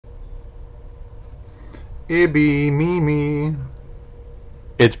Ibby, Mimi.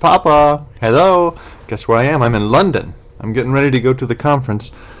 It's Papa. Hello. Guess where I am? I'm in London. I'm getting ready to go to the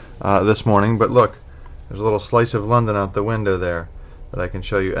conference this morning, but look, there's a little slice of London out the window there that I can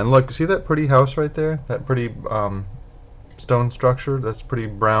show you. And look, see that pretty house right there? That pretty stone structure? That's pretty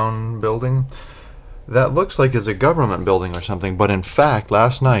brown building? That looks like it's a government building or something, but in fact,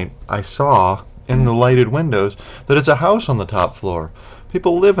 last night I saw in the lighted windows that it's a house on the top floor.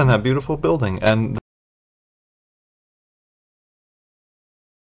 People live in that beautiful building, and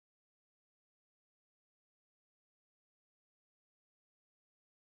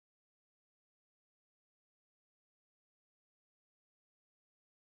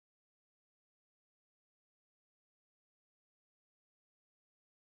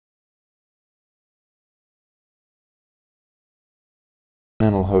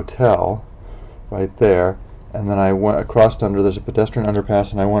Continental Hotel right there, and then I went across under, there's a pedestrian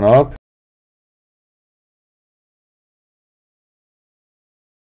underpass, and I went up.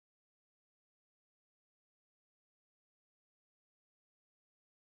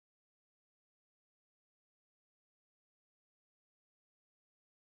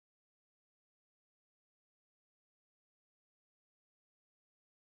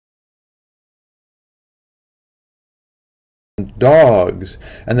 Dogs.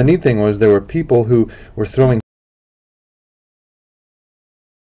 And the neat thing was there were people who were throwing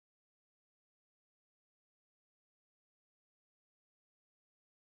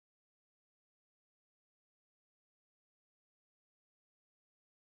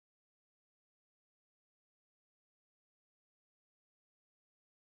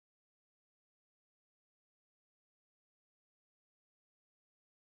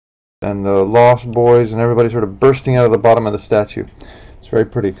and the Lost Boys and everybody sort of bursting out of the bottom of the statue. It's very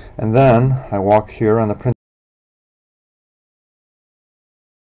pretty. And then I walk here on the Prince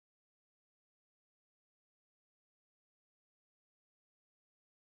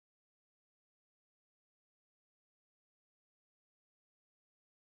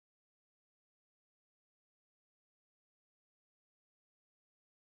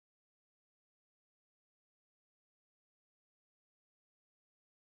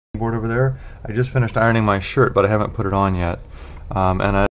board over there. I just finished ironing my shirt, but I haven't put it on yet. And I